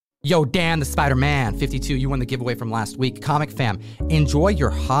Yo, Dan, the Spider-Man, 52, you won the giveaway from last week. Comic fam, enjoy your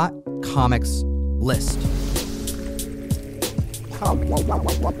hot comics list.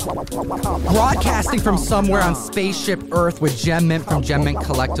 Broadcasting from somewhere on Spaceship Earth with Gem Mint from Gem Mint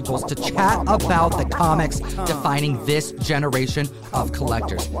Collectibles to chat about the comics defining this generation of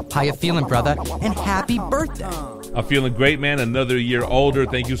collectors. How you feeling, brother? And happy birthday. I'm feeling great, man. Another year older.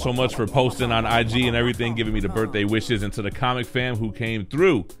 Thank you so much for posting on IG and everything, giving me the birthday wishes, and to the comic fam who came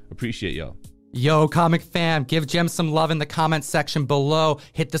through. Appreciate y'all. Yo, comic fam, give Gem some love in the comment section below.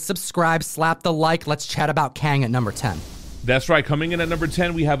 Hit the subscribe, slap the like. Let's chat about Kang at number 10. That's right. Coming in at number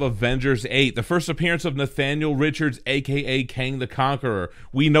 10, we have Avengers 8, the first appearance of Nathaniel Richards, a.k.a. Kang the Conqueror.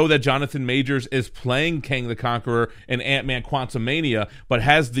 We know that Jonathan Majors is playing Kang the Conqueror in Ant-Man Quantumania, but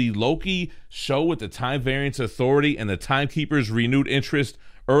has the Loki show with the Time Variance Authority and the Timekeepers renewed interest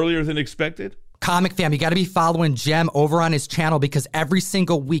earlier than expected? Comic fam, you got to be following Gem over on his channel because every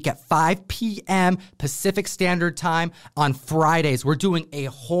single week at 5 p.m. Pacific Standard Time on Fridays, we're doing a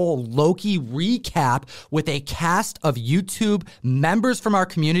whole Loki recap with a cast of YouTube members from our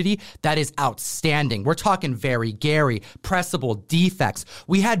community that is outstanding. We're talking Very Gary, Pressable, Defects.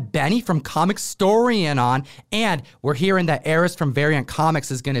 We had Benny from Comic Storian on, and we're hearing that Eris from Variant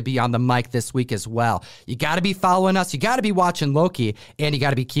Comics is going to be on the mic this week as well. You got to be following us. You got to be watching Loki, and you got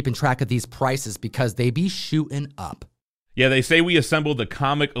to be keeping track of these prices because they be shooting up. Yeah, they say we assembled the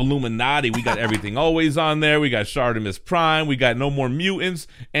comic Illuminati. We got everything always on there. We got Shartimus Prime. We got No More Mutants.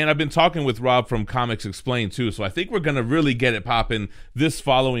 And I've been talking with Rob from Comics Explained too. So I think we're going to really get it popping this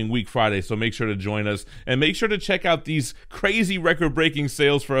following week, Friday. So make sure to join us and make sure to check out these crazy record-breaking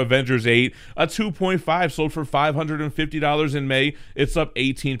sales for Avengers 8. A 2.5 sold for $550 in May. It's up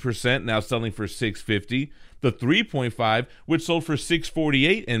 18%, now selling for $650. The 3.5, which sold for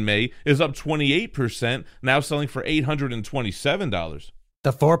 $648 in May, is up 28%, now selling for $827.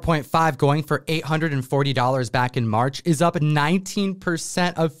 The 4.5 going for $840 back in March is up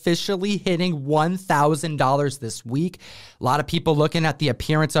 19%, officially hitting $1,000 this week. A lot of people looking at the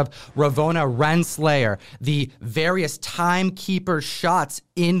appearance of Ravonna Renslayer, the various timekeeper shots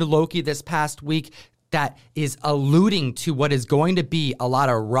in Loki this past week that is alluding to what is going to be a lot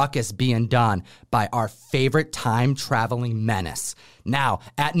of ruckus being done by our favorite time-traveling menace. Now,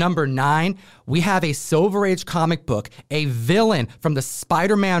 at number 9, we have a Silver Age comic book, a villain from the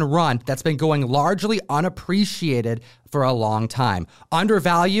Spider-Man run that's been going largely unappreciated for a long time.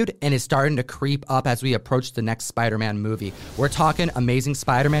 Undervalued and is starting to creep up as we approach the next Spider-Man movie. We're talking Amazing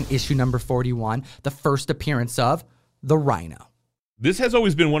Spider-Man issue number 41, the first appearance of the Rhino. This has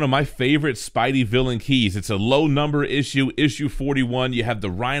always been one of my favorite Spidey villain keys. It's a low number issue 41. You have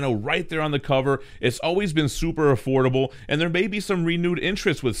the Rhino right there on the cover. It's always been super affordable, and there may be some renewed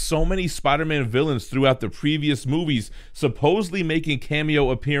interest with so many Spider-Man villains throughout the previous movies, supposedly making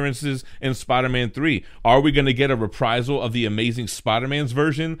cameo appearances in Spider-Man 3. Are we going to get a reprisal of the Amazing Spider-Man's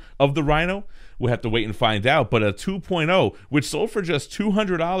version of the Rhino? We'll have to wait and find out, but a 2.0, which sold for just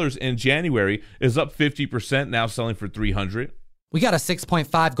 $200 in January, is up 50%, now selling for $300. We got a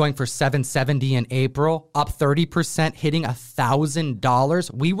 6.5 going for $770 in April, up 30%, hitting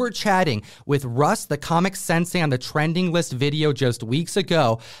 $1,000. We were chatting with Russ, the comic sensei, on the trending list video just weeks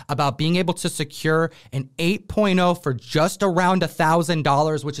ago about being able to secure an 8.0 for just around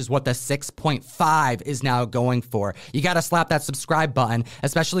 $1,000, which is what the 6.5 is now going for. You got to slap that subscribe button,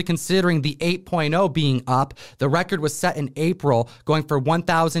 especially considering the 8.0 being up. The record was set in April, going for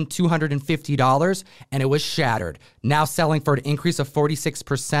 $1,250, and it was shattered. Now selling for an increase of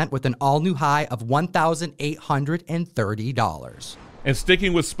 46% with an all-new high of $1,830. And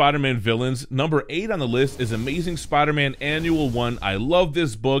sticking with Spider-Man villains, number 8 on the list is Amazing Spider-Man Annual 1. I love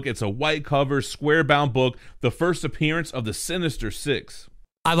this book. It's a white cover, square-bound book, the first appearance of the Sinister Six.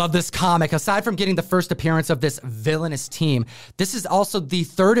 I love this comic. Aside from getting the first appearance of this villainous team, this is also the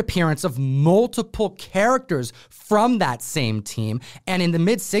third appearance of multiple characters from that same team. And in the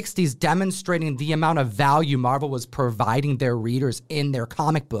mid-60s, demonstrating the amount of value Marvel was providing their readers in their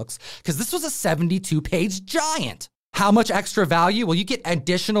comic books, because this was a 72-page giant. How much extra value? Well, you get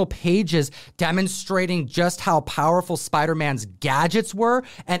additional pages demonstrating just how powerful Spider-Man's gadgets were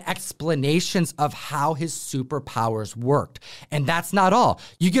and explanations of how his superpowers worked. And that's not all.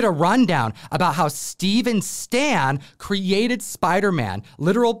 You get a rundown about how Steven Stan created Spider-Man.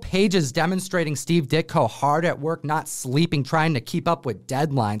 Literal pages demonstrating Steve Ditko hard at work, not sleeping, trying to keep up with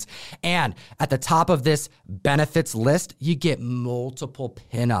deadlines. And at the top of this benefits list, you get multiple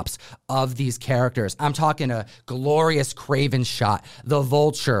pinups of these characters. I'm talking a glorious Kraven shot, the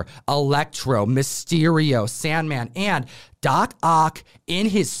Vulture, Electro, Mysterio, Sandman, and Doc Ock in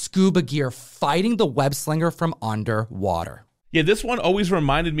his scuba gear fighting the web slinger from underwater. Yeah, this one always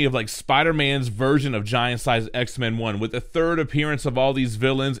reminded me of like Spider-Man's version of Giant Size X-Men 1, with the third appearance of all these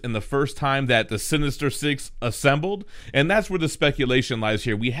villains and the first time that the Sinister Six assembled. And that's where the speculation lies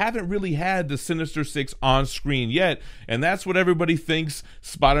here. We haven't really had the Sinister Six on screen yet, and that's what everybody thinks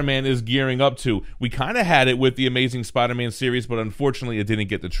Spider-Man is gearing up to. We kind of had it with the Amazing Spider-Man series, but unfortunately it didn't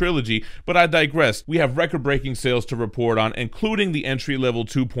get the trilogy. But I digress. We have record-breaking sales to report on, including the entry-level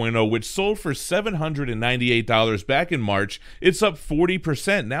 2.0, which sold for $798 back in March. It's up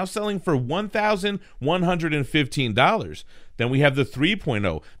 40%, now selling for $1,115. Then we have the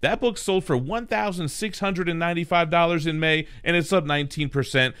 3.0. That book sold for $1,695 in May, and it's up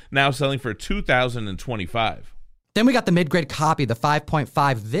 19%, now selling for $2,025. Then we got the mid-grade copy, the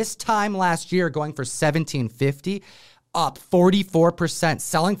 5.5, this time last year going for $1,750. Up 44%,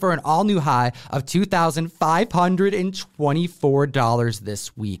 selling for an all-new high of $2,524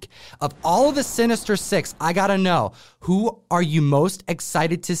 this week. Of all of the Sinister Six, I gotta know, who are you most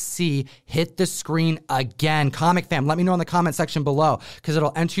excited to see hit the screen again? Comic fam, let me know in the comment section below, because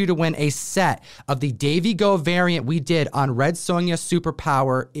it'll enter you to win a set of the Davey Go variant we did on Red Sonja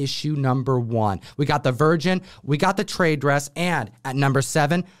Superpower issue number 1. We got the Virgin, we got the trade dress, and at number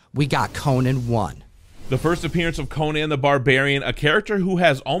 7, we got Conan 1. The first appearance of Conan the Barbarian, a character who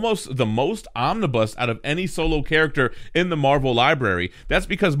has almost the most omnibus out of any solo character in the Marvel library. That's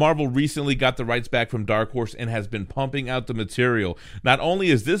because Marvel recently got the rights back from Dark Horse and has been pumping out the material. Not only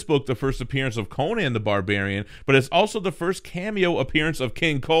is this book the first appearance of Conan the Barbarian, but it's also the first cameo appearance of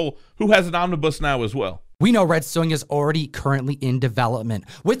King Cole, who has an omnibus now as well. We know Red Sonja is already currently in development,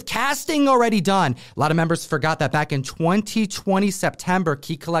 with casting already done. A lot of members forgot that back in 2020 September,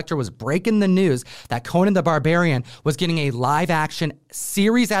 Key Collector was breaking the news that Conan the Barbarian was getting a live-action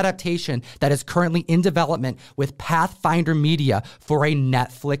series adaptation that is currently in development with Pathfinder Media for a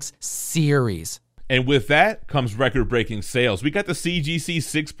Netflix series. And with that comes record-breaking sales. We got the CGC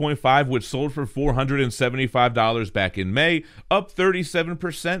 6.5, which sold for $475 back in May, up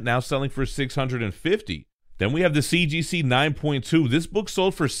 37%, now selling for $650. Then we have the CGC 9.2. This book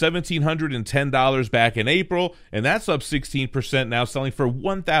sold for $1,710 back in April, and that's up 16%, now selling for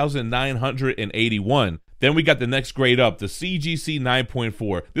 $1,981. Then we got the next grade up, the CGC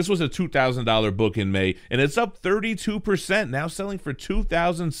 9.4. This was a $2,000 book in May, and it's up 32%, now selling for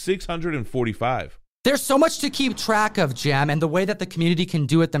 $2,645. There's so much to keep track of, Jem, and the way that the community can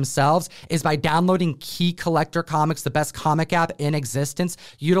do it themselves is by downloading Key Collector Comics, the best comic app in existence.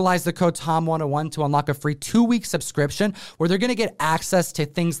 Utilize the code TOM101 to unlock a free 2-week subscription where they're going to get access to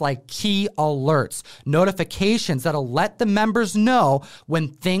things like key alerts, notifications that'll let the members know when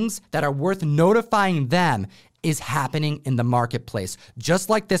things that are worth notifying them is happening in the marketplace,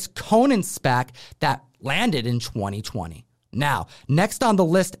 just like this Conan spec that landed in 2020. Now, next on the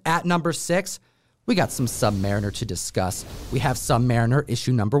list at number 6, we got some Submariner to discuss. We have Submariner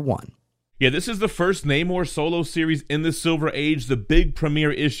issue number 1. Yeah, this is the first Namor solo series in the Silver Age, the big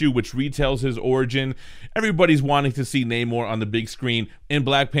premiere issue which retells his origin. Everybody's wanting to see Namor on the big screen, in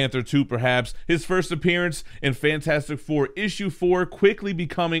Black Panther 2 perhaps. His first appearance in Fantastic Four issue 4 quickly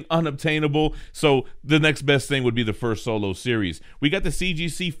becoming unobtainable, so the next best thing would be the first solo series. We got the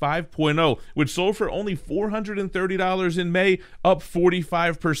CGC 5.0, which sold for only $430 in May, up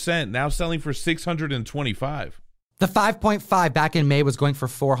 45%, now selling for $625. The 5.5 back in May was going for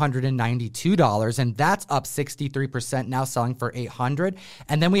 $492, and that's up 63%, now selling for $800.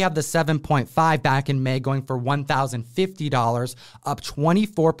 And then we have the 7.5 back in May going for $1,050, up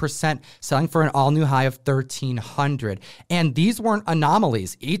 24%, selling for an all-new high of $1,300. And these weren't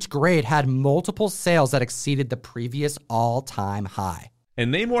anomalies. Each grade had multiple sales that exceeded the previous all-time high.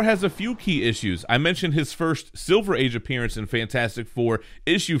 And Namor has a few key issues. I mentioned his first Silver Age appearance in Fantastic Four,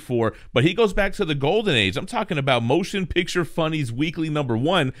 issue 4, but he goes back to the Golden Age. I'm talking about Motion Picture Funny's Weekly number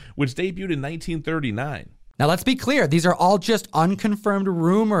 1, which debuted in 1939. Now, let's be clear. These are all just unconfirmed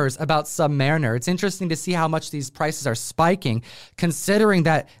rumors about Submariner. It's interesting to see how much these prices are spiking, considering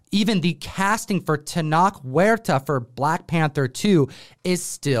that even the casting for Tenoch Huerta for Black Panther 2 is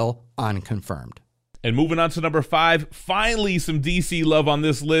still unconfirmed. And moving on to number 5, finally some DC love on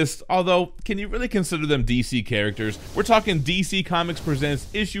this list, although can you really consider them DC characters? We're talking DC Comics presents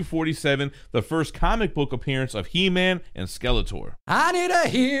issue 47, the first comic book appearance of He-Man and Skeletor. I need a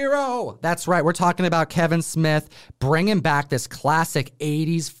hero! That's right, we're talking about Kevin Smith bringing back this classic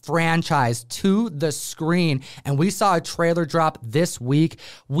 80s franchise to the screen, and we saw a trailer drop this week.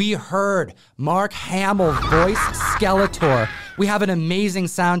 We heard Mark Hamill voice Skeletor. We have an amazing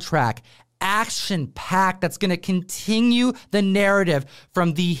soundtrack, action-packed, that's going to continue the narrative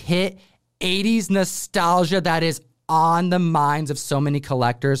from the hit 80s nostalgia that is on the minds of so many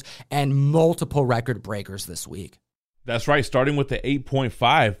collectors and multiple record breakers this week. That's right, starting with the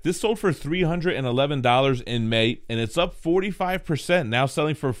 8.5. This sold for $311 in May, and it's up 45%, now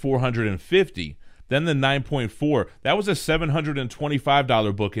selling for $450. Then the 9.4, that was a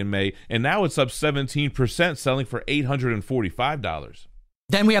 $725 book in May, and now it's up 17%, selling for $845.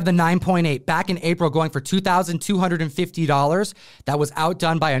 Then we have the 9.8, back in April, going for $2,250. That was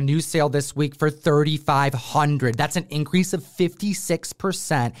outdone by a new sale this week for $3,500. That's an increase of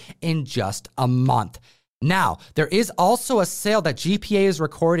 56% in just a month. Now, there is also a sale that GPA is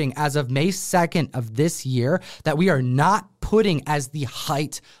recording as of May 2nd of this year that we are not putting as the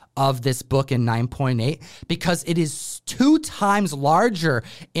height of this book in 9.8 because it is 2 times larger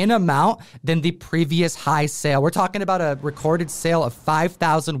in amount than the previous high sale. We're talking about a recorded sale of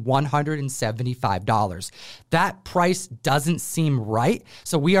 $5,175. That price doesn't seem right,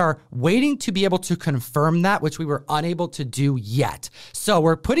 so we are waiting to be able to confirm that, which we were unable to do yet. So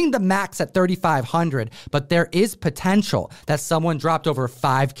we're putting the max at $3,500, but there is potential that someone dropped over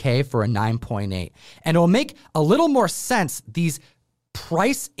 $5,000 for a 9.8. And it will make a little more sense, these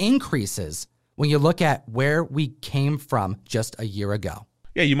price increases, when you look at where we came from just a year ago.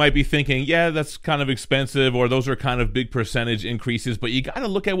 Yeah, you might be thinking, yeah, that's kind of expensive, or those are kind of big percentage increases, but you got to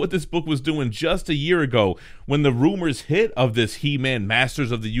look at what this book was doing just a year ago when the rumors hit of this He-Man Masters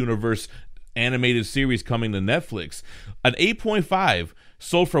of the Universe animated series coming to Netflix. An 8.5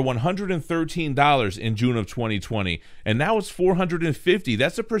 sold for $113 in June of 2020, and now it's $450.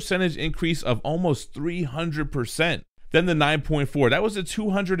 That's a percentage increase of almost 300%. Then the 9.4, that was a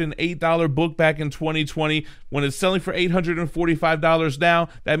 $208 book back in 2020. When it's selling for $845 now,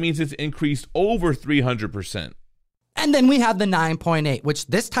 that means it's increased over 300%. And then we have the 9.8, which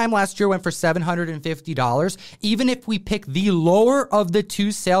this time last year went for $750. Even if we pick the lower of the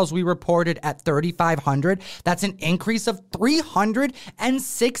 2 sales we reported at $3,500, that's an increase of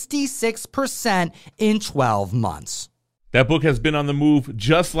 366% in 12 months. That book has been on the move,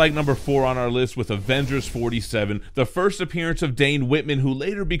 just like number 4 on our list with Avengers 47, the first appearance of Dane Whitman, who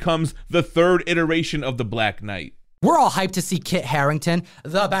later becomes the 3rd iteration of the Black Knight. We're all hyped to see Kit Harington,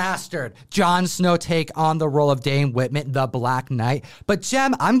 the bastard, Jon Snow take on the role of Dane Whitman, the Black Knight. But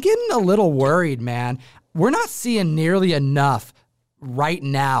Jem, I'm getting a little worried, man. We're not seeing nearly enough right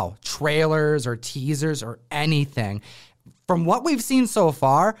now, trailers or teasers or anything. From what we've seen so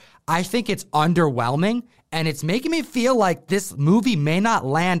far, I think it's underwhelming. And it's making me feel like this movie may not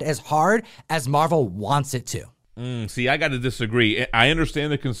land as hard as Marvel wants it to. See, I got to disagree. I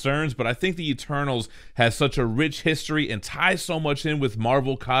understand the concerns, but I think the Eternals has such a rich history and ties so much in with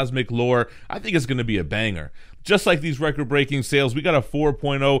Marvel cosmic lore. I think it's going to be a banger. Just like these record-breaking sales, we got a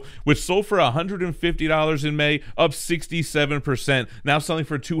 4.0, which sold for $150 in May, up 67%, now selling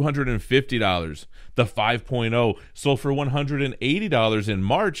for $250. The 5.0 sold for $180 in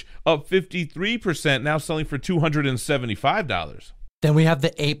March, up 53%, now selling for $275. Then we have the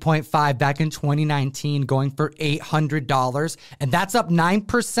 8.5 back in 2019 going for $800, and that's up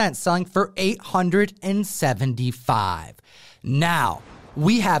 9%, selling for $875. Now,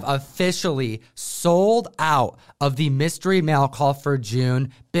 we have officially sold out of the mystery mail call for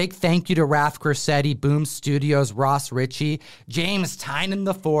June. Big thank you to Raf Corsetti, Boom Studios, Ross Ritchie, James Tynan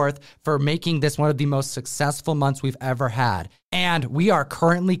IV for making this one of the most successful months we've ever had. And we are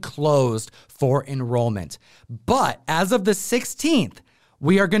currently closed for enrollment. But as of the 16th,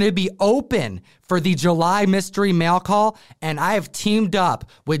 we are going to be open for the July mystery mail call, and I have teamed up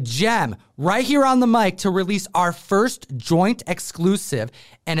with Jem right here on the mic to release our first joint exclusive,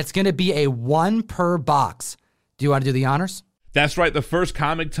 and it's going to be a 1 per box. Do you want to do the honors? That's right, the first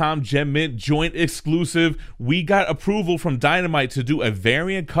Comic Tom Gem Mint joint exclusive. We got approval from Dynamite to do a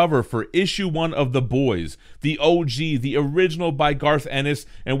variant cover for issue 1 of The Boys, the OG, the original by Garth Ennis,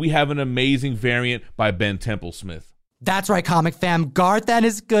 and we have an amazing variant by Ben Templesmith. That's right, comic fam. Garth and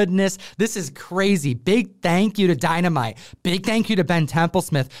his goodness. This is crazy. Big thank you to Dynamite. Big thank you to Ben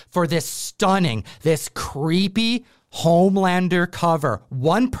Templesmith for this stunning, this creepy Homelander cover.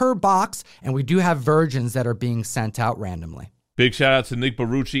 1 per box, and we do have virgins that are being sent out randomly. Big shout out to Nick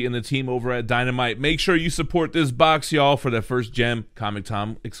Barucci and the team over at Dynamite. Make sure you support this box, y'all, for the first Gem Comic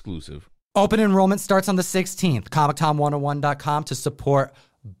Tom exclusive. Open enrollment starts on the 16th. ComicTom101.com to support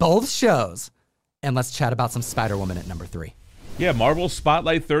both shows. And let's chat about some Spider-Woman at number 3. Yeah, Marvel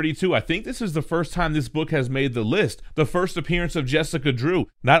Spotlight 32. I think this is the first time this book has made the list. The first appearance of Jessica Drew.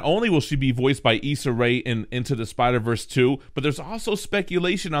 Not only will she be voiced by Issa Rae in Into the Spider-Verse 2, but there's also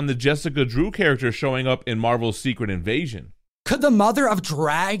speculation on the Jessica Drew character showing up in Marvel's Secret Invasion. Could the mother of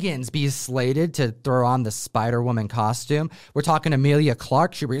dragons be slated to throw on the Spider-Woman costume? We're talking Emilia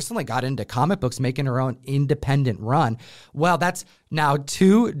Clarke. She recently got into comic books, making her own independent run. Well, that's now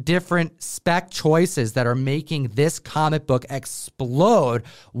two different spec choices that are making this comic book explode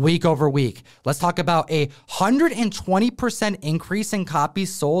week over week. Let's talk about a 120% increase in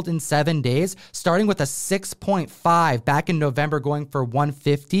copies sold in 7 days, starting with a 6.5 back in November, going for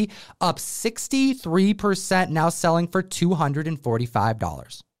 $150, up 63%, now selling for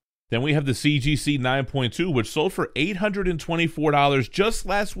 $245. Then we have the CGC 9.2, which sold for $824 just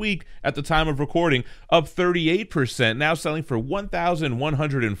last week at the time of recording, up 38%, now selling for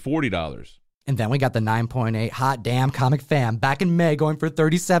 $1,140. And then we got the 9.8 Hot Damn Comic Fam back in May, going for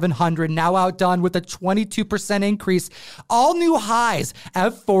 $3,700, now outdone with a 22% increase. All new highs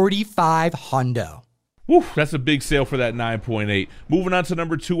at $4,500. Whew, that's a big sale for that 9.8. Moving on to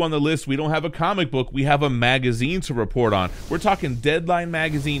number 2 on the list, we don't have a comic book, we have a magazine to report on. We're talking Deadline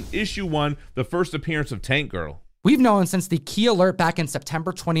Magazine, issue 1, the first appearance of Tank Girl. We've known since the key alert back in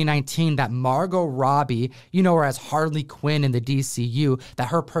September 2019 that Margot Robbie, you know her as Harley Quinn in the DCU, that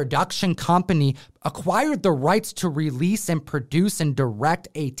her production company acquired the rights to release and produce and direct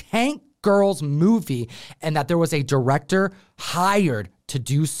a Tank Girls movie, and that there was a director hired to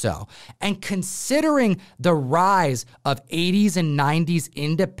do so. And considering the rise of 80s and 90s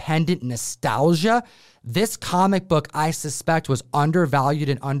independent nostalgia, this comic book, I suspect, was undervalued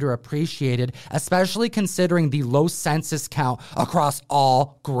and underappreciated, especially considering the low census count across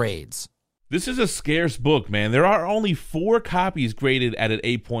all grades. This is a scarce book, man. There are only 4 copies graded at an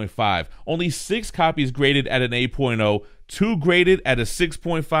 8.5, only 6 copies graded at an 8.0, 2 graded at a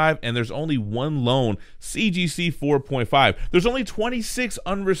 6.5, and there's only 1 lone CGC 4.5. There's only 26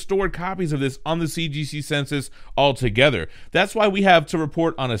 unrestored copies of this on the CGC census altogether. That's why we have to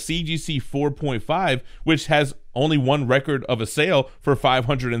report on a CGC 4.5, which has only 1 record of a sale for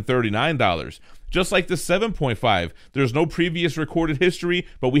 $539. Just like the 7.5, there's no previous recorded history,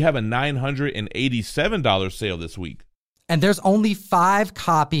 but we have a $987 sale this week. And there's only 5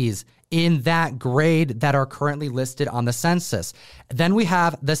 copies in that grade that are currently listed on the census. Then we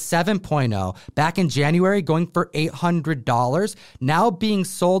have the 7.0 back in January going for $800, now being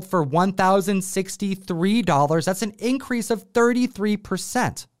sold for $1,063. That's an increase of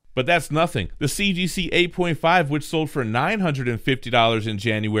 33%. But that's nothing. The CGC 8.5, which sold for $950 in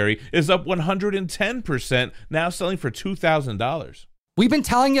January, is up 110%, now selling for $2,000. We've been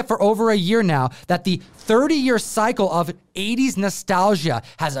telling you for over a year now that the 30-year cycle of 80s nostalgia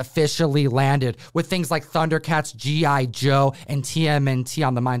has officially landed, with things like Thundercats, G.I. Joe, and TMNT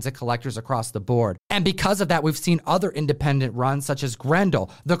on the minds of collectors across the board. And because of that, we've seen other independent runs such as Grendel,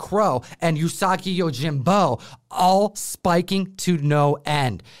 The Crow, and Usagi Yojimbo all spiking to no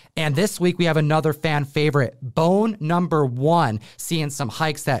end. And this week we have another fan favorite, Bone Number 1, seeing some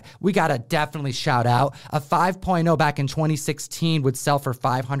hikes that we gotta definitely shout out. A 5.0 back in 2016 would sell for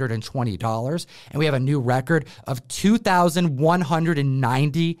 $520, and we have a new record of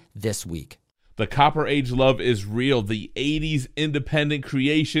 $2,190 this week. The Copper Age love is real. The 80s independent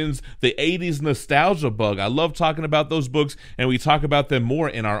creations, the 80s nostalgia bug. I love talking about those books, and we talk about them more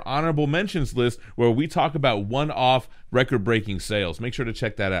in our honorable mentions list, where we talk about one-off record-breaking sales. Make sure to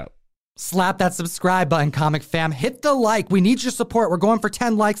check that out. Slap that subscribe button, comic fam. Hit the like. We need your support. We're going for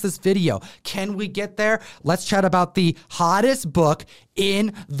 10 likes this video. Can we get there? Let's chat about the hottest book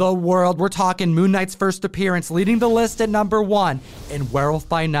in the world. We're talking Moon Knight's first appearance, leading the list at number 1, and Werewolf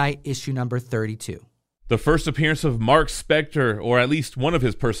by Night, issue number 32. The first appearance of Mark Spector, or at least one of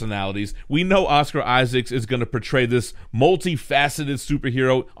his personalities. We know Oscar Isaacs is going to portray this multifaceted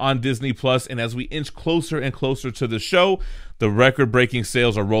superhero on Disney+, and as we inch closer and closer to the show, the record-breaking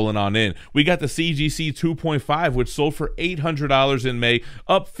sales are rolling on in. We got the CGC 2.5, which sold for $800 in May,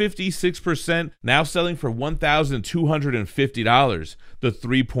 up 56%, now selling for $1,250. The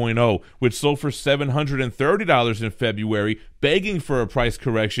 3.0, which sold for $730 in February, begging for a price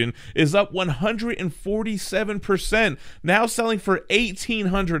correction, is up 147%, now selling for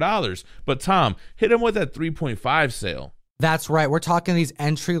 $1,800. But Tom, hit him with that 3.5 sale. That's right. We're talking these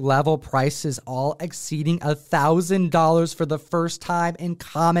entry-level prices all exceeding $1,000 for the first time in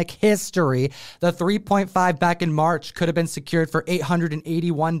comic history. The 3.5 back in March could have been secured for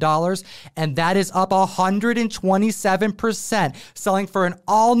 $881, and that is up 127%, selling for an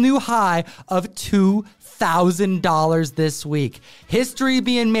all-new high of $2,000 this week. History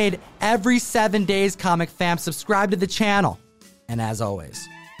being made every 7 days, comic fam. Subscribe to the channel. And as always,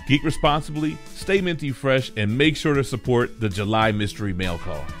 geek responsibly, stay minty fresh, and make sure to support the July Mystery Mail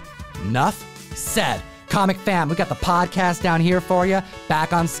Call. Enough said. Comic fam, we got the podcast down here for you,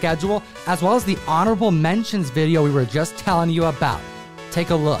 back on schedule, as well as the honorable mentions video we were just telling you about.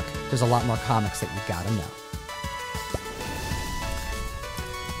 Take a look. There's a lot more comics that you gotta know.